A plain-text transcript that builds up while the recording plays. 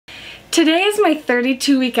Today is my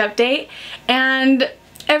 32-week update, and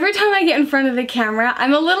every time I get in front of the camera,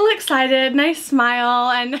 I'm a little excited and I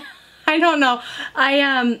smile, and I don't know,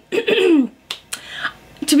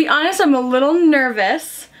 to be honest, I'm a little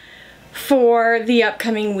nervous for the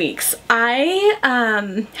upcoming weeks.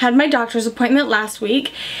 I had my doctor's appointment last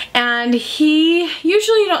week, and usually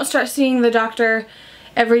you don't start seeing the doctor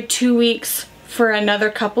every 2 weeks for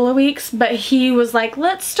another couple of weeks, but he was like,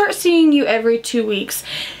 let's start seeing you every 2 weeks.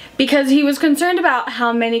 Because he was concerned about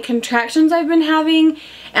how many contractions I've been having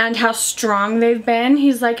and how strong they've been.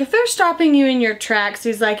 He's like, if they're stopping you in your tracks,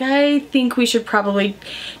 he's like, I think we should probably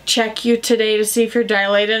check you today to see if you're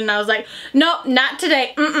dilated. And I was like, nope, not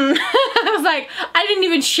today. I was like, I didn't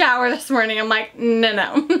even shower this morning. I'm like,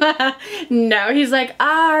 no. No. He's like,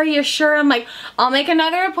 are you sure? I'm like, I'll make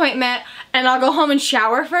another appointment and I'll go home and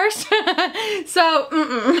shower first. So,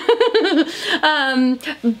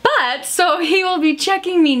 so he will be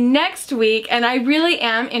checking me next week, and I really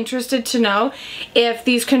am interested to know if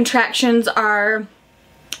these contractions are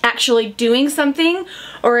actually doing something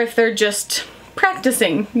or if they're just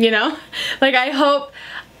practicing, you know? Like, I hope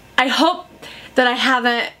that I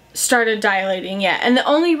haven't started dilating yet. And the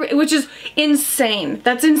only, which is insane.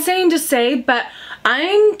 That's insane to say, but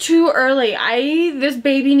I'm too early. This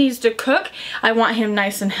baby needs to cook. I want him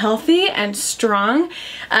nice and healthy and strong.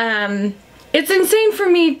 It's insane for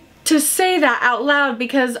me to say that out loud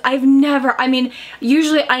because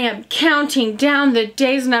usually I am counting down the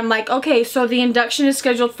days and I'm like, okay, so the induction is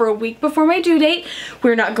scheduled for a week before my due date.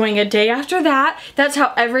 We're not going a day after that. That's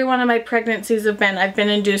how every one of my pregnancies have been. I've been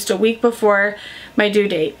induced a week before my due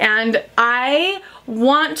date, and I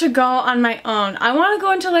want to go on my own. I want to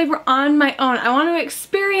go into labor on my own. I want to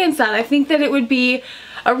experience that. I think that it would be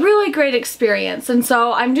a really great experience, and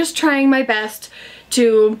so I'm just trying my best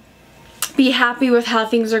to be happy with how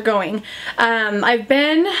things are going. I've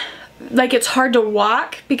been, like, it's hard to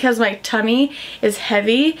walk because my tummy is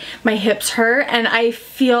heavy, my hips hurt, and I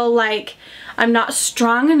feel like I'm not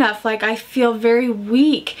strong enough. Like, I feel very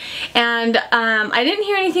weak, and I didn't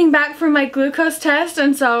hear anything back from my glucose test,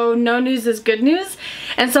 and so no news is good news,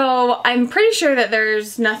 and so I'm pretty sure that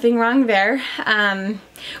there's nothing wrong there,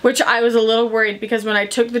 which I was a little worried because when I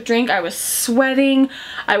took the drink I was sweating,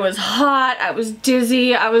 I was hot, I was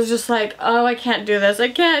dizzy, I was just like, oh, I can't do this, I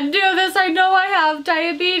can't do this, I know I have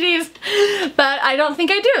diabetes, but I don't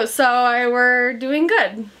think I do, so we're doing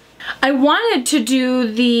good. I wanted to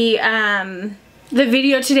do the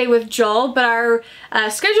video today with Joel, but our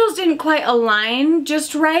schedules didn't quite align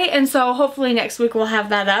just right, and so hopefully next week we'll have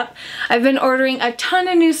that up. I've been ordering a ton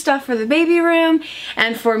of new stuff for the baby room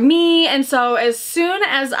and for me, and so as soon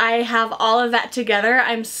as I have all of that together,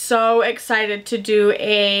 I'm so excited to do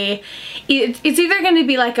it's either going to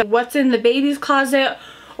be like a what's in the baby's closet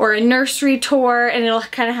or a nursery tour, and it'll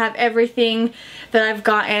kind of have everything that I've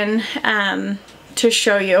gotten to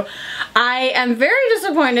show you. I am very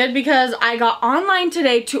disappointed because I got online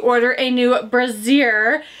today to order a new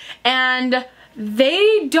brassiere, and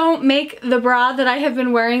they don't make the bra that I have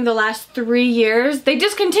been wearing the last 3 years. They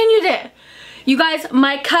discontinued it. You guys,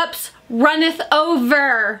 my cups runneth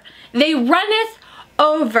over. They runneth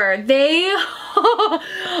over.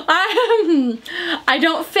 I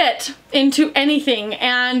don't fit into anything,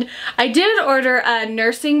 and I did order a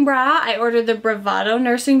nursing bra. I ordered the Bravado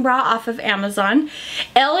nursing bra off of Amazon.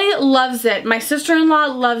 Ellie loves it. My sister-in-law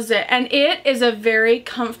loves it, and it is a very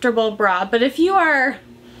comfortable bra, but if you are,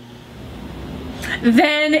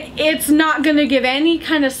 then it's not gonna give any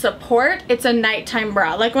kind of support. It's a nighttime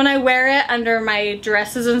bra. Like, when I wear it under my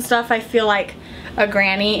dresses and stuff, I feel like a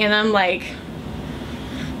granny, and I'm like,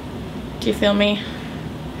 do you feel me?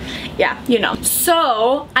 Yeah, you know.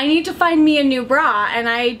 So I need to find me a new bra, and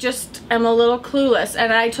I just am a little clueless,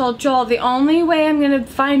 and I told Joel the only way I'm gonna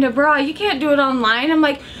find a bra, you can't do it online. I'm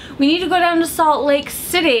like, we need to go down to Salt Lake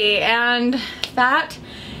City, and that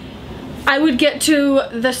I would get to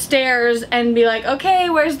the stairs and be like, okay,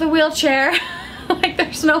 where's the wheelchair? Like,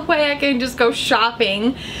 there's no way I can just go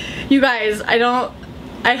shopping. You guys,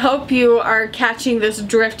 I hope you are catching this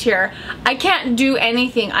drift here. I can't do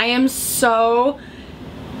anything. I just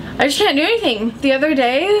can't do anything. The other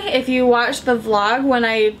day, if you watched the vlog when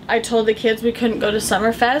I told the kids we couldn't go to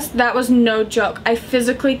Summerfest, that was no joke. I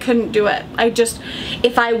physically couldn't do it.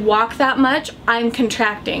 If I walk that much, I'm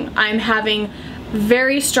contracting. I'm having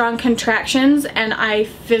very strong contractions, and I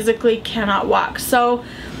physically cannot walk. So,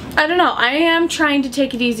 I don't know. I am trying to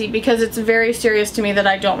take it easy because it's very serious to me that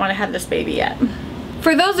I don't want to have this baby yet.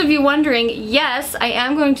 For those of you wondering, yes, I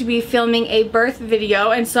am going to be filming a birth video,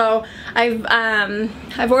 and so I've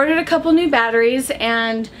ordered a couple new batteries,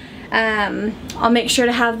 and I'll make sure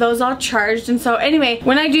to have those all charged. And so anyway,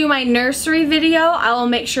 when I do my nursery video, I will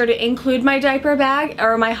make sure to include my diaper bag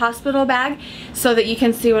or my hospital bag so that you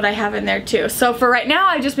can see what I have in there too. So for right now,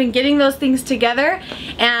 I've just been getting those things together,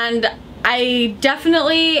 and I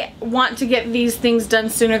definitely want to get these things done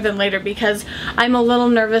sooner than later because I'm a little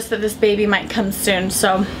nervous that this baby might come soon.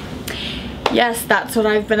 So yes, that's what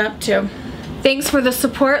I've been up to. Thanks for the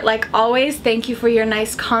support, like always. Thank you for your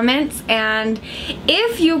nice comments. And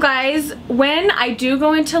if you guys, when I do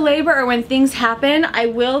go into labor or when things happen, I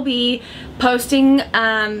will be posting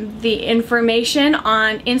the information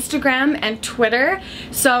on Instagram and Twitter.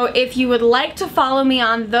 So if you would like to follow me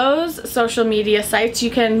on those social media sites,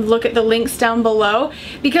 you can look at the links down below.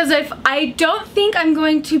 Because if I don't think I'm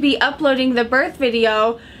going to be uploading the birth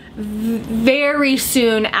video very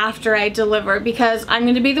soon after I deliver, because I'm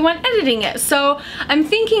going to be the one editing it. So I'm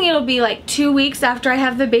thinking it'll be like 2 weeks after I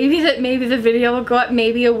have the baby that maybe the video will go up,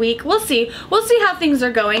 maybe a week. We'll see. We'll see how things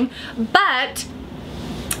are going. But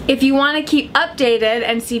if you want to keep updated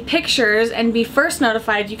and see pictures and be first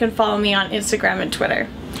notified, you can follow me on Instagram and Twitter.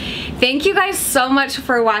 Thank you guys so much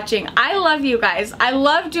for watching. I love you guys. I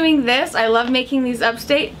love doing this. I love making these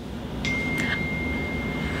updates.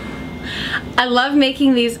 I love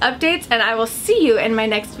making these updates, and I will see you in my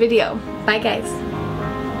next video. Bye guys.